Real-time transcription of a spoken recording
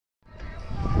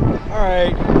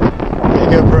Alright,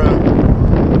 hey GoPro.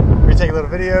 We're going to take a little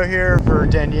video here for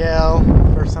Danielle.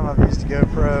 First time I've used a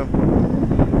GoPro.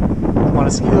 I'm on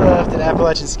a ski lift at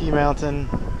Appalachian Ski Mountain.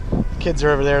 Kids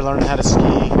are over there learning how to ski.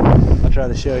 I'll try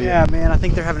to show you. Yeah, man, I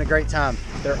think they're having a great time.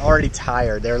 They're already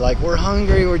tired. They're like, we're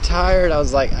hungry, we're tired. I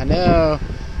was like, I know.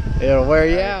 It'll wear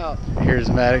you out. Here's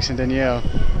Maddox and Danielle.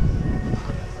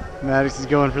 Maddox is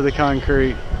going for the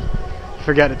concrete.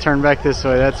 Forgot to turn back this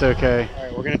way, that's okay.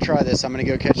 Alright, we're gonna try this. I'm gonna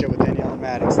go catch up with Danielle and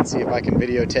Maddox and see if I can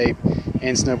videotape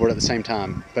and snowboard at the same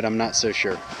time, but I'm not so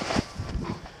sure.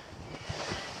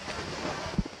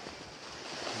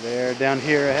 They're down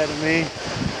here ahead of me. Reach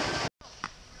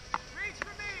for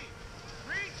me.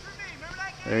 Reach for me. Remember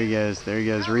that kid? There he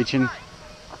goes, reaching.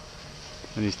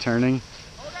 And he's turning.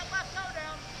 Hold that left toe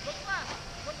down. Look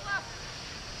left. Look left.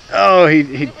 Oh,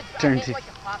 he turned to... Like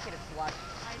a pocket of slush.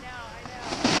 I know.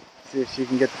 See if she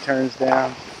can get the turns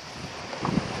down.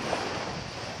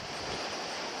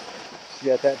 She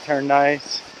got that turn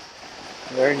nice.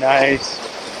 Very nice.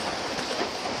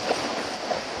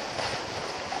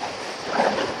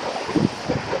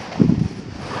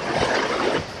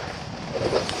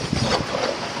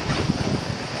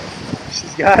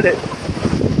 She's got it.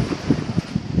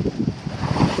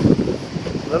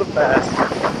 A little fast.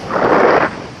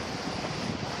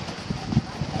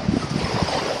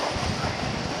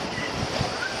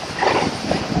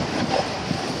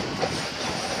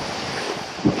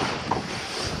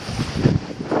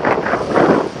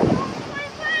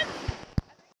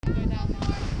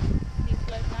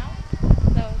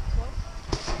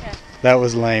 That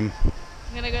was lame. I'm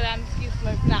gonna go down the ski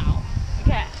slope now.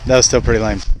 Okay. That was still pretty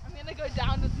lame. I'm gonna go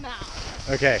down it now.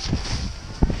 Okay.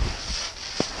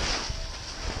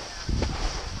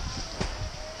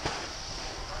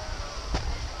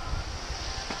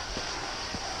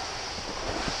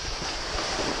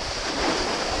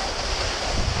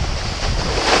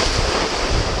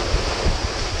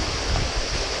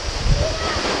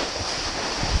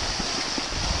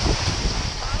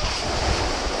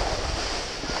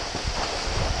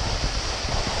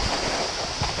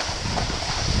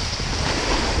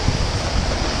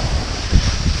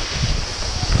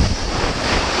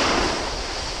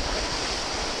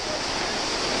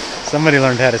 Somebody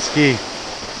learned how to ski.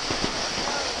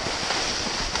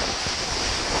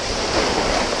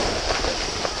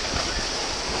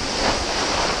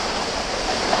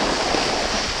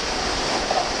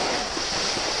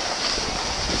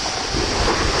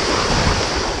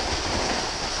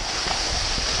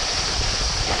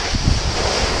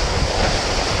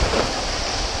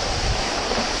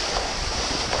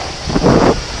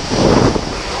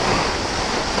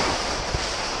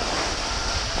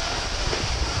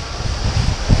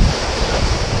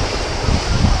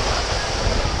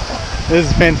 This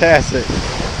is fantastic.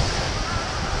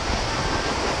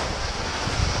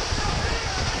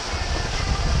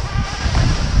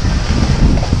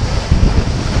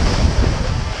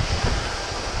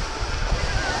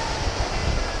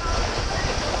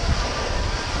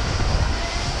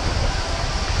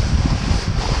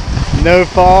 No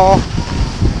fall.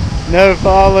 No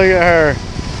fall. Look at her.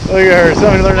 Look at her.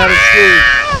 Somebody learned how to ski.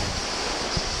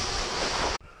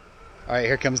 All right,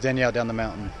 here comes Danielle down the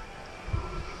mountain.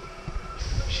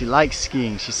 She likes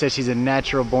skiing. She says she's a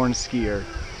natural born skier.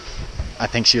 I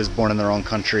think she was born in the wrong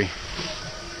country.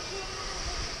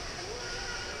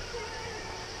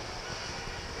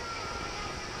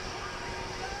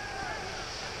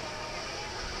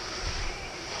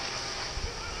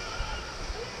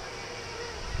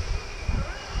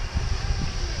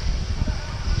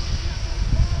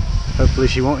 Hopefully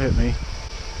she won't hit me.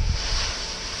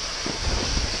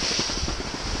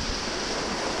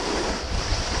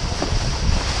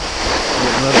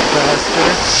 A little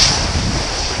faster.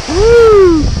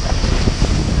 Woo!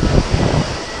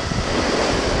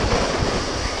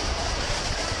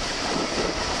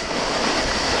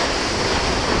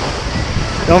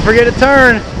 Don't forget to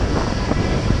turn.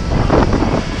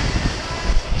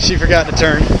 She forgot to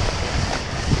turn.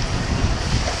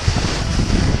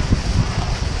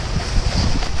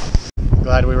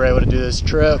 Glad we were able to do this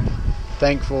trip.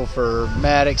 Thankful for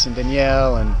Maddox and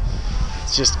Danielle, and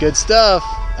it's just good stuff.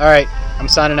 All right, I'm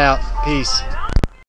signing out. Peace.